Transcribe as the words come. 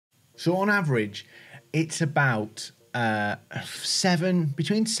So on average, it's about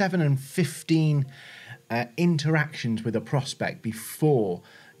between 7 and 15 interactions with a prospect before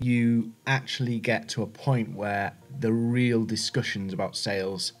you actually get to a point where the real discussions about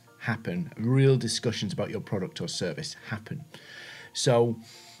sales happen, real discussions about your product or service happen. So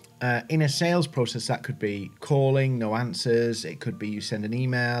in a sales process, that could be calling, no answers. It could be you send an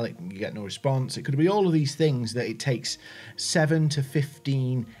email, you get no response. It could be all of these things that it takes 7 to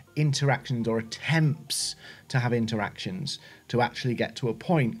 15 interactions or attempts to have interactions to actually get to a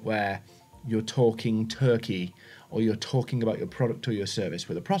point where you're talking turkey or you're talking about your product or your service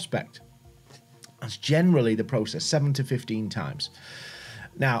with a prospect. That's generally the process, 7 to 15 times.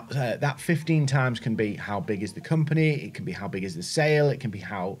 Now, that 15 times can be how big is the company, it can be how big is the sale, it can be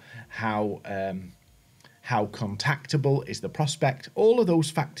how contactable is the prospect. All of those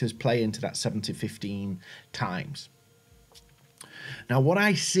factors play into that 7 to 15 times. Now, what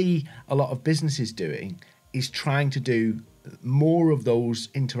I see a lot of businesses doing is trying to do more of those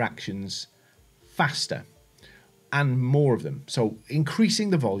interactions faster and more of them. So increasing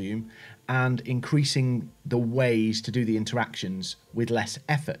the volume and increasing the ways to do the interactions with less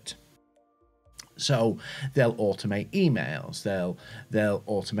effort. So they'll automate emails, they'll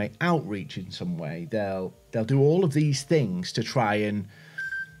automate outreach in some way, they'll do all of these things to try and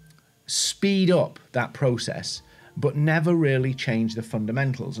speed up that process, but never really change the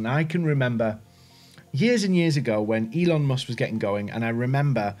fundamentals. And I can remember years and years ago when Elon Musk was getting going, and I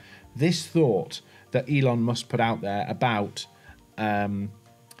remember this thought that Elon Musk put out there about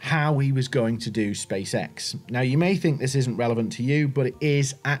how he was going to do SpaceX. Now, you may think this isn't relevant to you, but it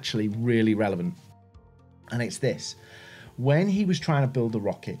is actually really relevant. And it's this. When he was trying to build a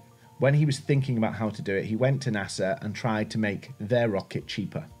rocket, when he was thinking about how to do it, he went to NASA and tried to make their rocket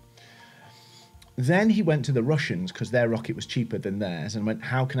cheaper. Then he went to the Russians because their rocket was cheaper than theirs and went,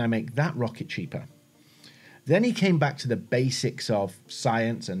 how can I make that rocket cheaper? Then he came back to the basics of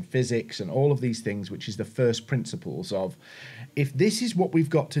science and physics and all of these things, which is the first principles of, if this is what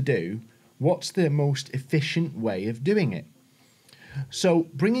we've got to do, what's the most efficient way of doing it? So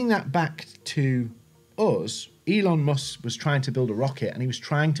bringing that back to us, Elon Musk was trying to build a rocket and he was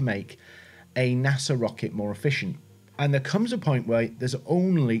trying to make a NASA rocket more efficient. And there comes a point where there's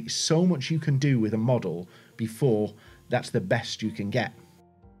only so much you can do with a model before that's the best you can get.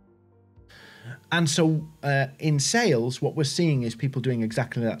 And so in sales, what we're seeing is people doing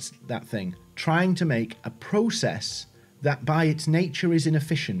exactly that thing, trying to make a process that by its nature is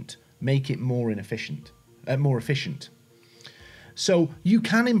inefficient, make it more efficient. So you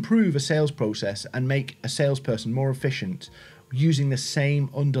can improve a sales process and make a salesperson more efficient using the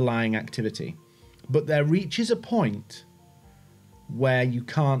same underlying activity. But there reaches a point where you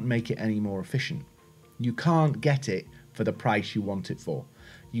can't make it any more efficient. You can't get it for the price you want it for.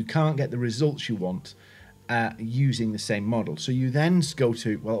 You can't get the results you want using the same model. So you then go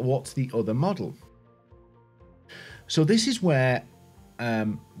to, well, what's the other model? So this is where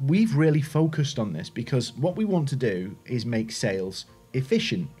we've really focused on this, because what we want to do is make sales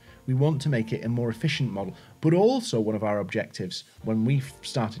efficient. We want to make it a more efficient model. But also one of our objectives when we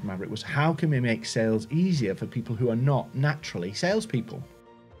started Maverrik was, how can we make sales easier for people who are not naturally salespeople?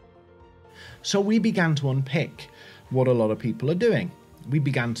 So we began to unpick what a lot of people are doing. We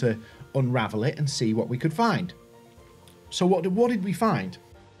began to unravel it and see what we could find. So what did we find?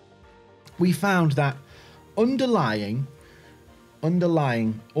 We found that underlying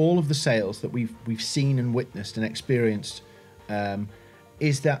all of the sales that we've seen and witnessed and experienced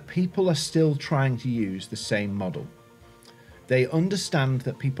is that people are still trying to use the same model. They understand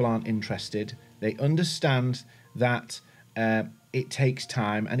that people aren't interested. They understand that it takes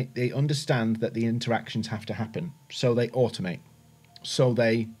time, and they understand that the interactions have to happen. So they automate. So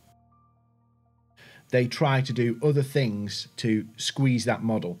they try to do other things to squeeze that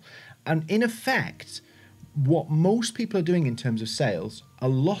model. And in effect, what most people are doing in terms of sales, a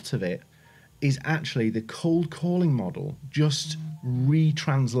lot of it is actually the cold calling model just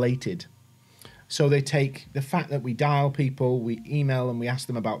retranslated. So they take the fact that we dial people, we email them, we ask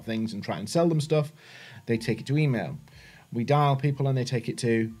them about things and try and sell them stuff. They take it to email. We dial people and they take it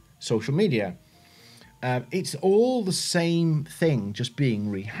to social media. It's all the same thing, just being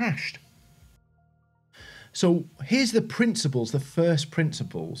rehashed. So here's the principles, the first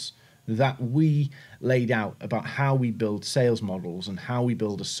principles that we laid out about how we build sales models and how we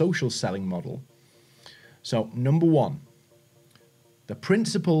build a social selling model. So number one, the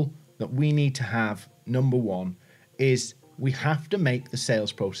principle that we need to have, number one, is we have to make the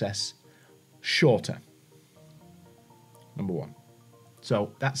sales process shorter. Number one.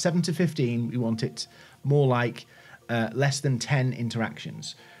 So that 7 to 15, we want it more like less than 10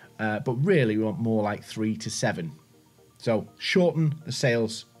 interactions. but really we want more like 3 to 7. So shorten the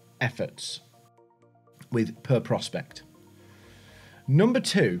sales efforts with per prospect. Number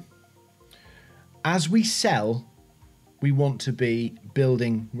 2, as we sell, we want to be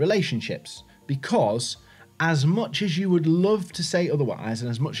building relationships, because as much as you would love to say otherwise, and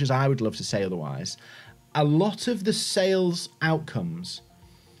as much as I would love to say otherwise, a lot of the sales outcomes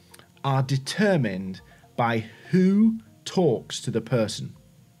are determined by who talks to the person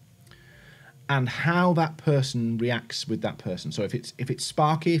and how that person reacts with that person. So if it's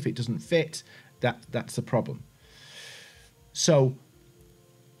sparky, if it doesn't fit, that's the problem. So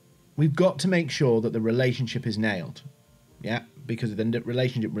we've got to make sure that the relationship is nailed, yeah, because the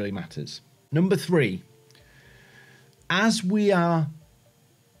relationship really matters. Number 3, as we are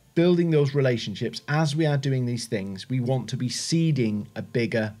building those relationships, as we are doing these things, we want to be seeding a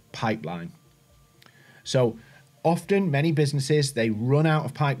bigger pipeline. So often, many businesses, they run out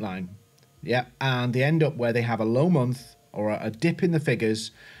of pipeline, yeah, and they end up where they have a low month or a dip in the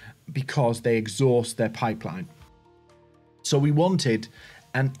figures because they exhaust their pipeline. So we wanted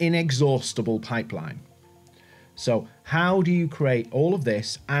an inexhaustible pipeline. So how do you create all of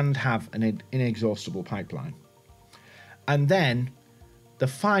this and have an inexhaustible pipeline? And then the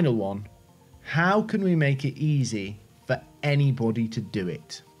final one, how can we make it easy for anybody to do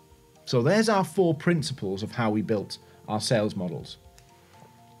it? So there's our 4 principles of how we built our sales models.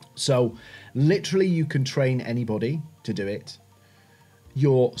 So literally you can train anybody to do it.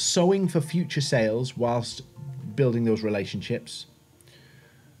 You're sowing for future sales whilst building those relationships.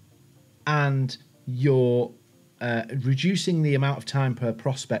 And you're reducing the amount of time per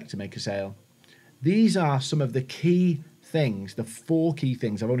prospect to make a sale. These are some of the key things, the 4 key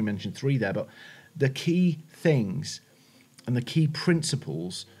things. I've only mentioned 3 there, but the key things and the key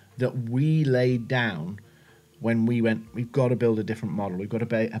principles that we laid down when we went, we've got to build a different model. We've got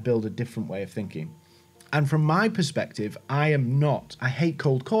to build a different way of thinking. And from my perspective, I hate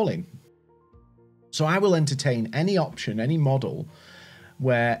cold calling. So I will entertain any option, any model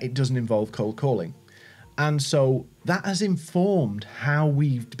where it doesn't involve cold calling. And so that has informed how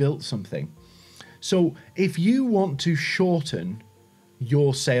we've built something. So if you want to shorten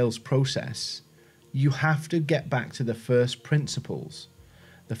your sales process, you have to get back to the first principles.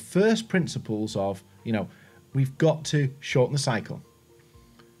 The first principles of, we've got to shorten the cycle.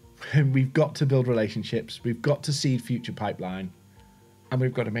 We've got to build relationships. We've got to seed future pipeline. And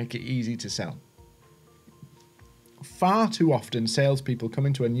we've got to make it easy to sell. Far too often, salespeople come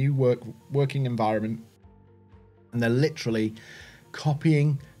into a new working environment and they're literally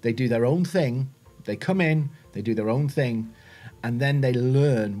copying. They do their own thing. They come in, they do their own thing, and then they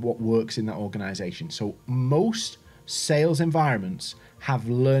learn what works in that organization. So most sales environments have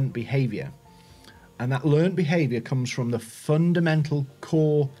learned behavior. And that learned behavior comes from the fundamental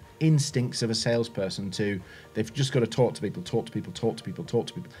core instincts of a salesperson they've just got to talk to people, talk to people, talk to people, talk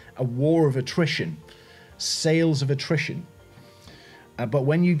to people. A war of attrition, sales of attrition. But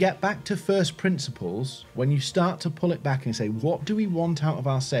when you get back to first principles, when you start to pull it back and say, what do we want out of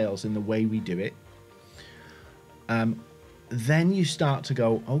our sales in the way we do it? Then you start to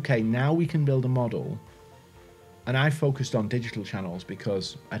go, okay, now we can build a model. And I focused on digital channels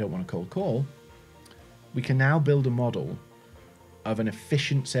because I don't want to cold call. We can now build a model of an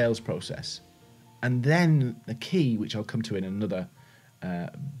efficient sales process. And then the key, which I'll come to in another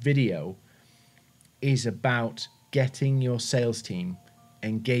video, is about getting your sales team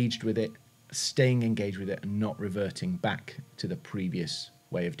engaged with it, staying engaged with it, and not reverting back to the previous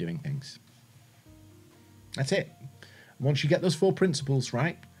way of doing things. That's it. Once you get those 4 principles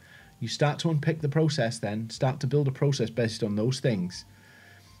right, you start to unpick the process, then start to build a process based on those things.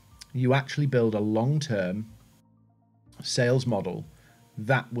 You actually build a long-term sales model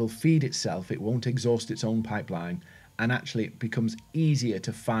that will feed itself. It won't exhaust its own pipeline, and actually it becomes easier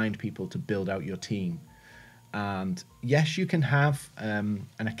to find people to build out your team. And yes, you can have an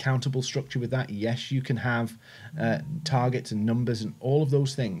accountable structure with that. Yes, you can have targets and numbers and all of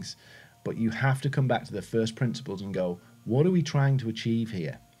those things. But you have to come back to the first principles and go, what are we trying to achieve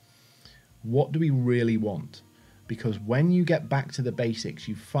here? What do we really want? Because when you get back to the basics,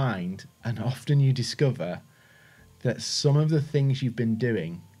 you find, and often you discover, that some of the things you've been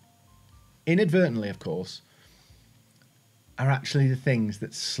doing, inadvertently of course, are actually the things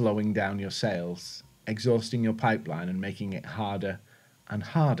that's slowing down your sales, exhausting your pipeline, and making it harder and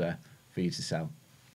harder for you to sell.